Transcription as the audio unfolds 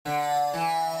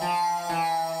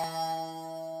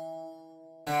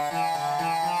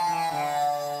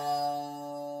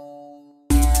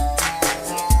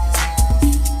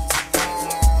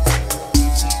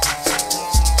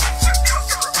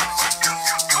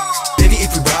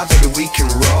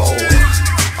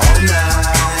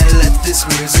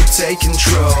this music take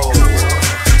control.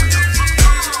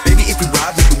 Baby, if we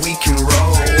ride, baby, we can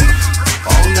roll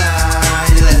all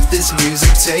night. Let this music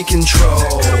take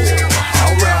control.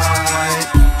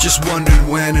 Alright. Just wondered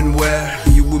when and where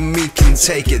you and me can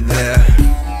take it there.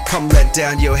 Come let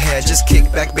down your hair, just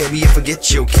kick back, baby, and forget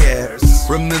your cares.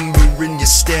 Remembering your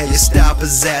stare, your style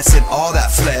possessing all that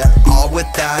flair. All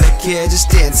without a care, just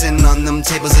dancing on them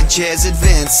tables and chairs,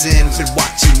 advancing. Been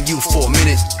watching you for a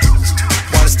minute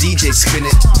while this DJ spin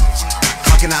it.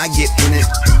 How can I get in it?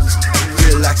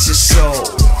 Relax your soul,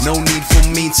 no need for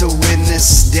me to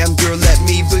witness. Damn girl, let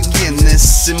me begin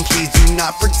this. And please do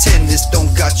not pretend this don't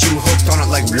got you hooked on it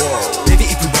like whoa. Baby,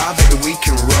 if we ride, baby, we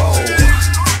can roll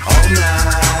all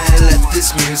night. Let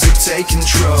this music take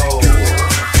control.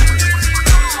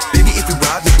 Baby, if we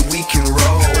ride,